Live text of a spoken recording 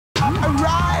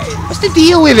What's the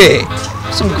deal with it?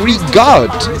 Some Greek god.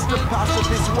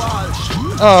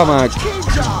 Oh my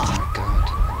god.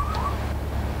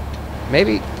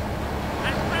 Maybe.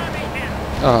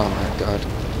 Oh my god.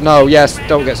 No, yes,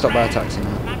 don't get stopped by a taxi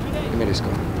now. Give me this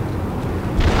gun.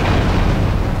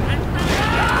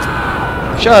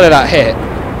 Surely that hit.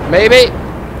 Maybe?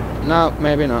 No,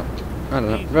 maybe not. I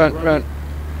don't know. Run, run.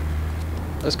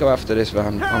 Let's go after this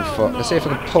van on foot. Let's see if I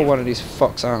can pull one of these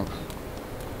fucks out.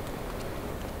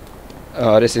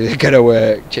 Oh, this is gonna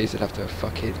work. Chase it after a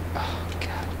fucking. Oh,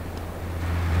 God.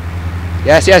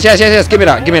 Yes, yes, yes, yes, yes. Give me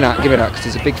that, give me that, give me that. Because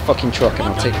it's a big fucking truck and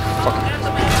I'll take it fucking.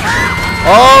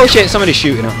 Oh shit, somebody's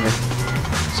shooting at me.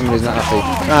 Somebody's not happy.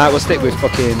 Right, we'll stick with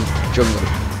fucking jungle.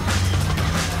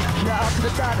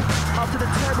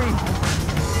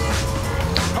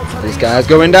 This guy's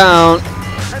going down.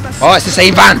 Oh, it's the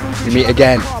same van. We meet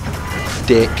again.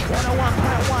 Dick.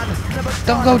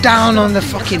 Don't go down on the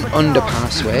fucking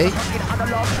underpass way.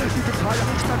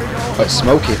 Oh, it's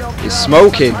smoking. It's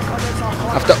smoking.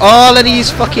 After all of these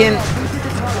fucking...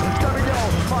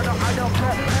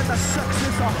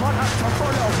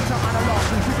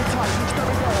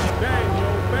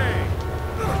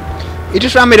 He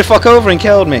just ran me the fuck over and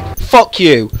killed me. Fuck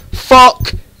you.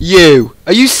 Fuck you.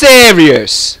 Are you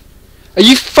serious? Are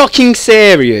you fucking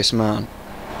serious, man?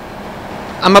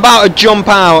 I'm about to jump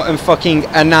out and fucking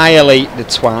annihilate the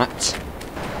twat.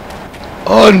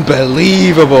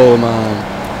 Unbelievable, man.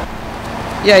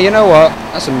 Yeah, you know what?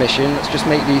 That's a mission. Let's just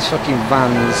make these fucking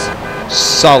vans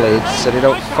solid so they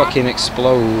don't fucking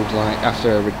explode like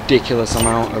after a ridiculous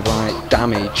amount of like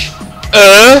damage.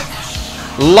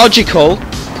 Logical.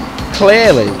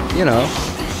 Clearly, you know.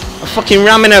 I'm fucking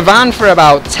ramming a van for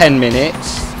about 10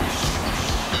 minutes.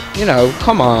 You know,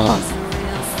 come on.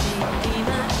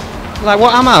 Like,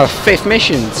 what am I? 5th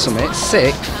mission, summit?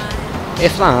 6th?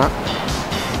 If that.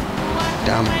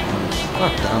 Damn it, man.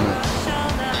 God damn it.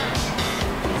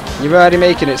 You're already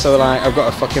making it so, like, I've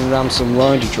got to fucking ram some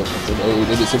laundry truck off the road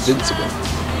and it's invincible.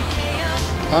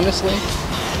 Honestly?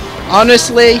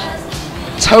 Honestly?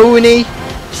 Tony?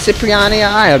 Cipriani?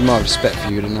 I had more respect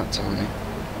for you than that, Tony.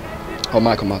 Or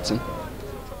Michael Madsen.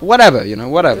 Whatever, you know,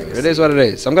 whatever. It is what it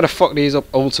is. I'm going to fuck these up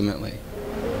ultimately.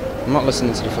 I'm not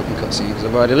listening to the fucking cutscene because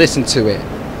I've already listened to it.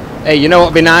 Hey, you know what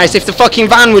would be nice? If the fucking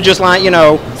van would just, like, you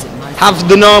know, have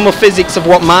the normal physics of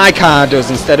what my car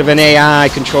does instead of an AI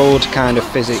controlled kind of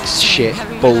physics shit,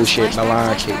 bullshit,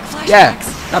 malarkey. Yeah,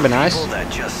 that'd be nice.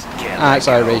 Alright,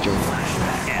 sorry, Radio.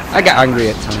 I get angry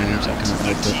at times, I can't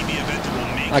help it.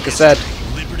 Like I said,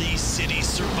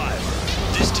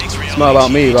 it's more about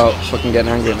me about fucking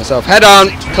getting angry at myself. Head on!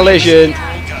 Collision!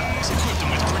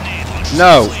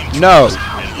 No, no.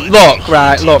 Look,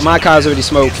 right, look, my car's already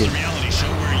smoking.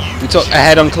 We took a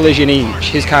head-on collision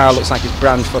each. His car looks like it's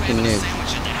brand fucking new.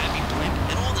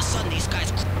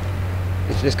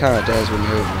 If this car dares run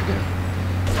me over again.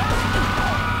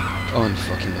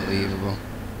 Unfucking believable.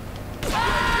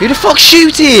 Who the fuck's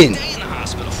shooting?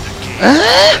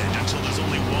 Huh?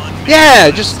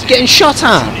 Yeah, just getting shot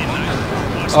at.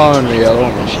 Unreal,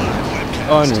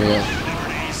 unreal.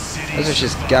 As if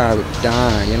this guy would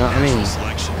die, you know what I mean?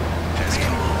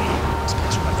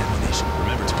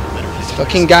 This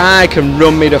fucking guy can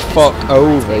run me the fuck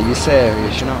over, you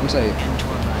serious, you know what I'm saying?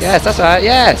 Yes, that's right,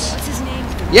 yes!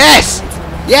 Yes!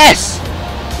 Yes!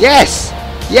 Yes!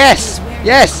 Yes!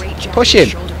 Yes! Push him!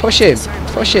 Push him!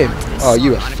 Push him! Oh,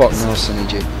 you are fucked now, Sonny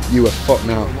G. You are fucked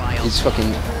now. He's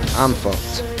fucking... I'm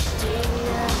fucked.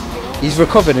 He's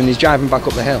recovered and he's driving back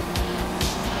up the hill.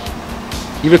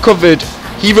 He recovered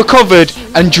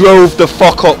and drove the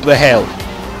fuck up the hill.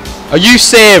 Are you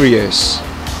serious?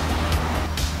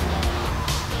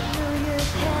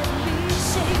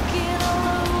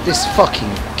 This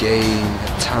fucking game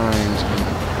at times,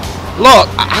 man. Look,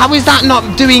 how is that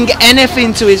not doing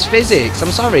anything to his physics?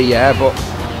 I'm sorry, yeah, but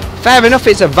fair enough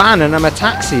it's a van and I'm a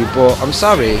taxi, but I'm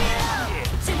sorry.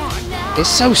 It's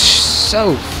so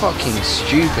fucking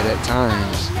stupid at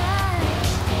times.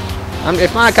 And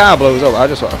if my car blows up, I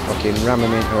just want to fucking ram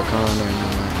him into a corner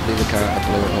and leave the car to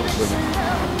blow it up with him.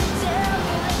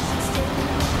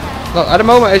 Look, at the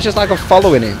moment it's just like I'm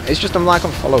following him. It's just like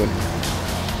I'm following him.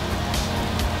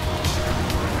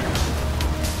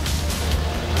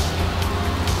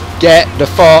 Get the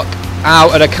fuck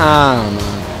out of the car,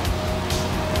 man.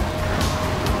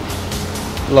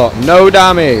 Look, no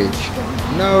damage.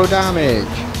 No damage.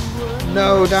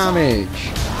 No damage.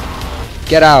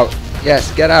 Get out.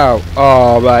 Yes, get out.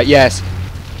 Oh, right, yes.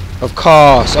 Of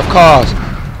course, of course.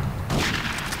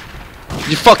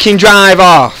 You fucking drive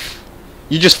off.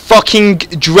 You just fucking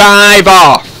drive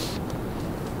off.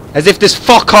 As if there's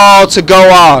fuck all to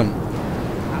go on.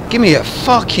 Give me a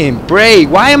fucking break.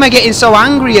 Why am I getting so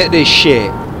angry at this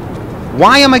shit?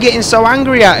 Why am I getting so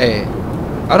angry at it?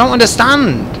 I don't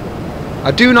understand.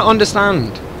 I do not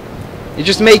understand. You're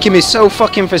just making me so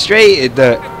fucking frustrated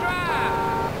that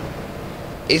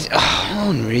it's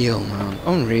unreal, man.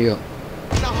 Unreal.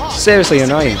 Seriously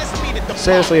annoying.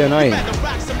 Seriously annoying.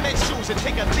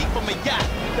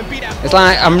 It's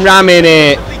like I'm ramming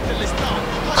it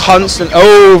constant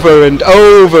over and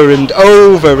over and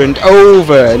over and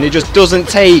over, and it just doesn't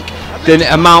take the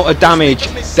amount of damage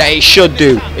that it should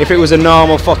do if it was a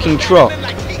normal fucking truck.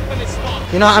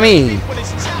 You know what I mean?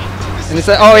 And it's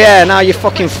like, oh yeah, now you're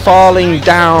fucking falling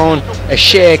down a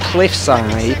sheer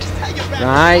cliffside,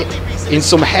 right? In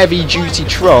some heavy duty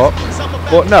truck.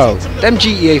 But no, them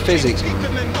GTA physics, man.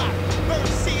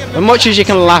 As much as you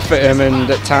can laugh at them, and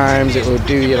at times it will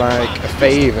do you like a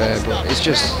favour, but it's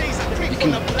just, you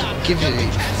can give it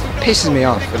pisses me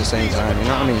off at the same time, you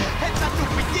know what I mean?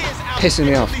 Pissing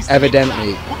me off,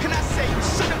 evidently.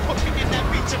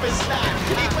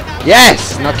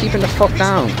 Yes! Now keeping the fuck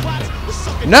down.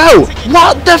 No!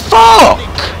 What the fuck?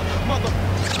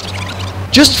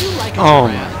 Just, oh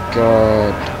my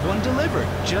god. One delivered.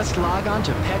 Just log on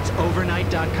to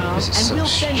petsovernight.com and so we'll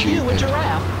send you a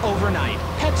giraffe overnight.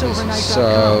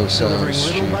 Petsovernight.com, delivering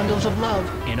little bundles of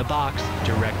love in a box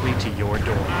directly to your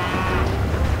door.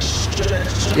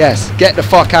 Yes, get the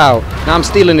fuck out. Now I'm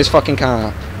stealing this fucking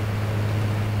car.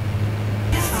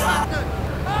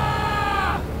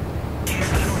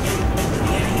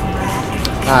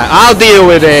 Alright, I'll deal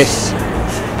with this.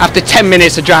 After 10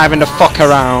 minutes of driving the fuck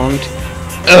around.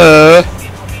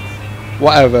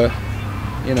 Whatever.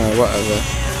 You know, whatever.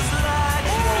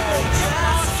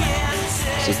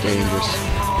 This is dangerous.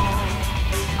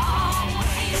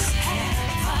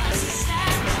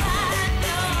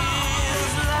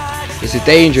 This is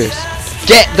dangerous.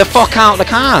 Get the fuck out of the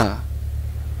car.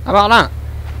 How about that?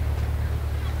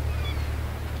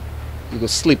 You go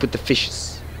sleep with the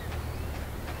fishes.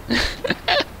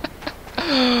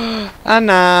 And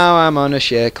now I'm on a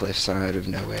sheer cliffside with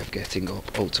no way of getting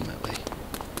up, ultimately.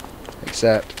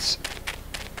 Except...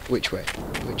 which way?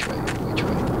 Which way? Which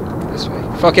way? This way.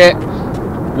 Fuck it!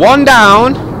 One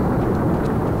down!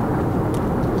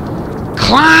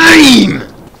 Climb!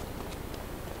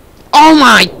 Oh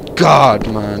my god,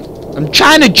 man. I'm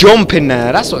trying to jump in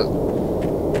there, that's what...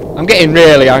 I'm getting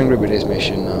really angry with this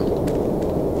mission now.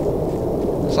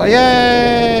 It's like,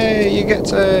 yay! You get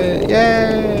to...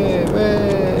 Yay!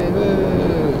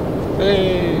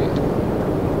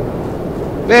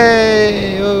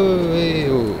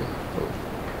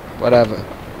 Whatever.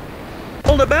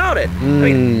 All about it. I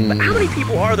mean, how many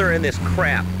people are there in this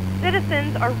crap?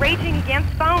 Citizens are raging against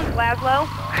phones, Laszlo.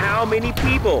 How many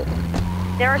people?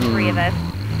 There are 3 of us.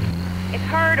 It's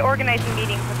hard organizing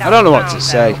meetings without I don't know what phones,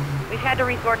 to say. We've had to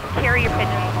resort to carrier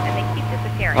pigeons, and they keep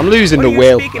disappearing. I'm losing What the are you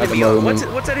will speaking at to the me of? moment.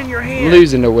 What's that in your hand? I'm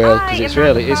losing the will because I it's am not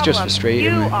really, the it's just problem. frustrating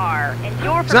You me. are, and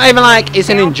your It's not even like it's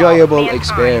an downfall of enjoyable mankind.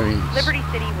 experience. Liberty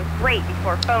City was great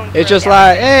before phones. It's were just invented.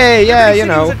 like, hey, yeah, Liberty you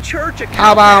City know, was a church, a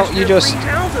how about cow you pasture, just free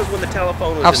houses when the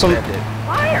telephone was have some... invented.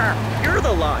 Liar. You're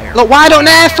the liar. Look, why don't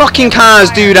their fucking cars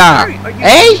do that? Are you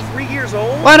Eh? 3 years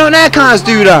old? Why don't their cars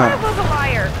do I that? was a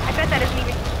liar. I bet that isn't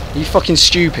even. Are you fucking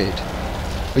stupid?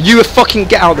 Are you a fucking...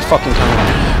 Get out of the fucking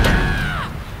car.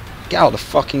 Get out of the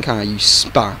fucking car, you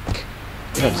spark.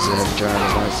 You don't deserve a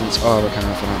driver's license or a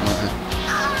car for that matter.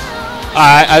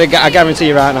 I guarantee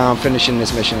you right now I'm finishing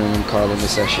this mission and I'm calling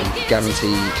this session.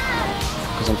 Guaranteed.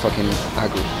 Because I'm fucking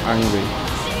angry.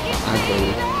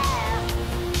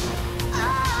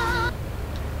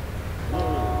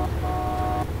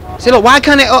 See, look, why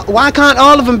can't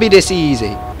all of them be this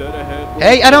easy?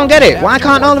 Hey, I don't get it. Why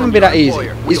can't all of them be that easy?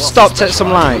 He stopped at some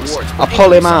lights. I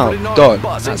pull him out. Done.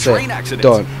 That's it.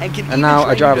 Done. And now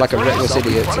I drive like a reckless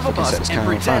idiot to fucking set this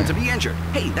car on fire.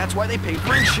 Hey, that's why they pay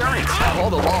for insurance. Call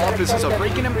the law offices of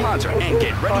Breakin' and Ponzer and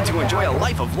get ready to enjoy a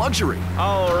life of luxury.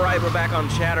 All right, we're back on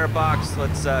Chatterbox.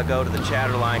 Let's go to the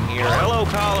chatter line here. Hello,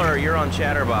 caller. You're on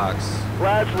Chatterbox.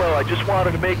 Laszlo, I just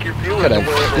wanted to make your viewers Look at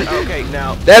aware them. Okay,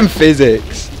 now. Them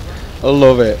physics. I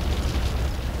love it.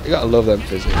 You gotta love them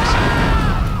physics.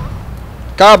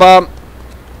 Car bomb!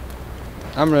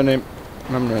 I'm running.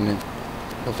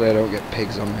 Hopefully I don't get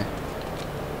pigs on me.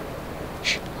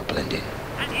 Shh, I'll blend in.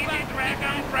 I'm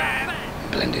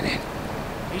blending in.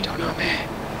 You don't know me.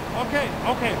 Okay,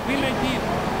 we make deal.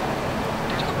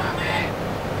 You don't know me.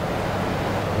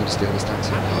 I'm gonna steal this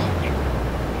taxi.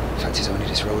 Oh. In fact, it's only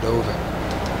this road over.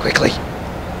 Quickly!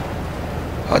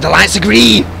 Oh, the lights are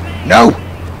green! No!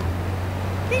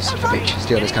 Son of a bitch.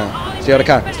 Steal this car. Steal the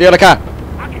car. Steal the car!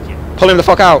 Pull him the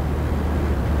fuck out!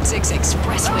 6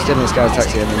 Expressway. Stealing this guy's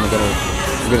taxi and then they're gonna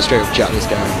I'm gonna straight up jack this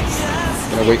guy.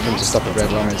 I'm gonna wait for him to stop at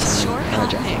red lights and then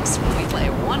hijack.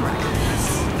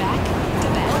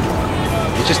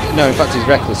 It's just, no, in fact he's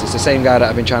reckless. It's the same guy that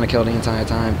I've been trying to kill the entire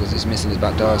time because he's missing his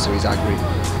back door, so he's angry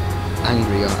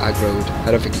or aggroed.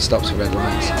 I don't think he stops for red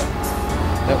lights.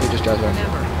 Nope, he just drives around.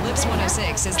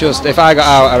 Just, if I got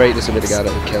out, I rate this would be the guy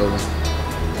that would kill me.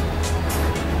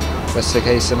 Best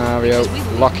case scenario,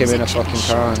 lock him in a fucking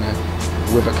corner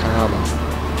with a car bomb.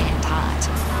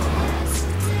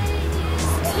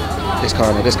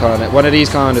 This corner, one of these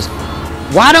corners.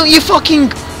 Why don't you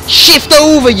fucking shift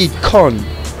over, you cunt?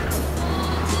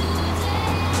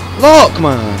 Look,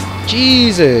 man,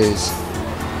 Jesus.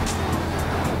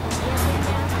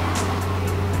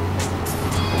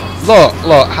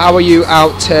 Look, how are you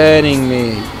out-turning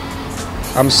me?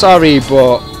 I'm sorry,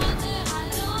 but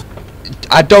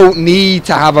I don't need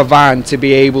to have a van to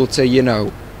be able to, you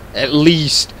know, at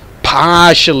least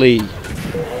partially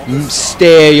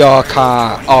steer your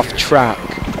car off track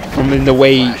from in the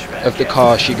way of the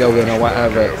course you're going or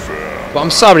whatever. But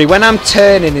I'm sorry, when I'm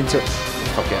turning into...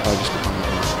 Fuck it, I'll just go on that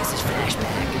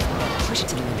one. Push it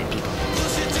to the limit, people.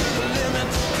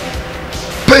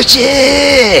 Push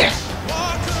it!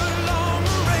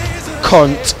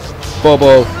 Cunt.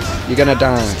 Bubble. You're gonna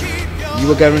die.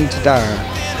 You are going to die.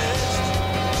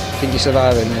 Think you're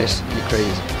surviving this? You're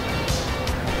crazy.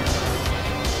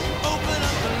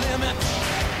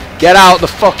 Get out the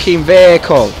fucking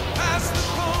vehicle.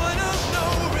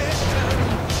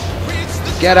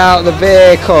 Get out the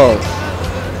vehicle.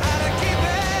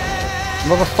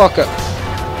 Motherfucker.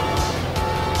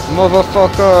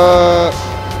 Motherfucker.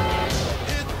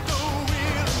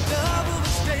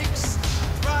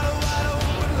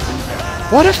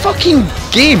 What a fucking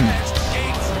game.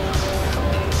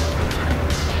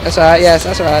 That's alright, yes,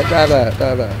 that's alright. Drive that.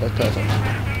 That's perfect.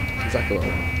 Exactly what I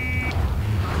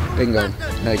want. Bingo.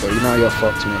 There you go. You know you're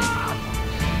fucked, mate.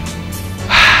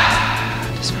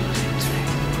 This one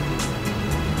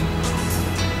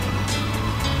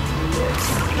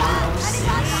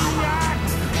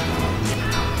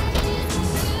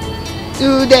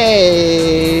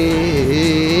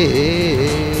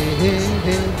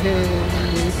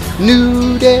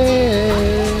New day,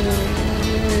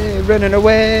 running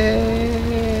away.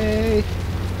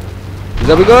 Is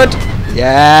that we good?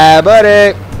 Yeah,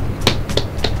 buddy.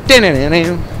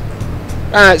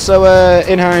 Alright, so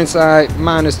in hindsight,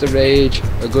 minus the rage,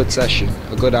 a good session,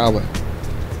 a good hour.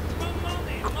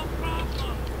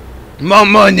 More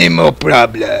money, more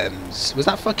problems. Was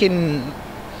that fucking...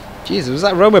 Jesus, was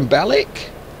that Roman Bellic?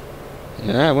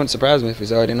 Yeah, it wouldn't surprise me if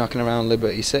he's already knocking around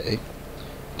Liberty City.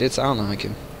 Did sound like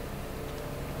him.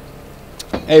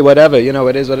 Hey, whatever, you know,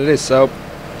 it is what it is. So,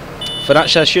 for that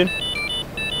session,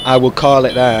 I will call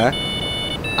it there.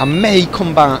 I may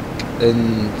come back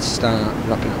and start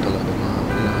wrapping up a little bit more,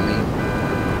 you know what I mean?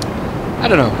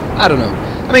 I don't know.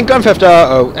 I mean, Grand Theft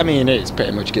Auto, I mean, it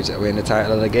pretty much gives it away in the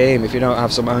title of the game. If you don't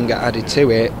have some anger added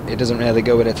to it, it doesn't really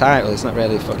go with the title. It's not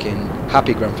really fucking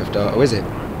happy Grand Theft Auto, is it?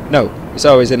 No, it's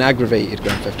always an aggravated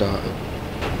Grand Theft Auto.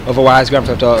 Otherwise, Grand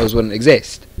Theft Autos wouldn't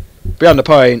exist. Beyond the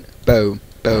point, boom,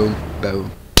 boom,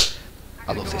 boom.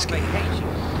 I love this game.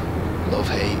 Love,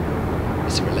 hate.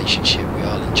 It's a relationship we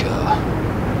all endure,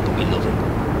 but we love it.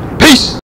 Peace!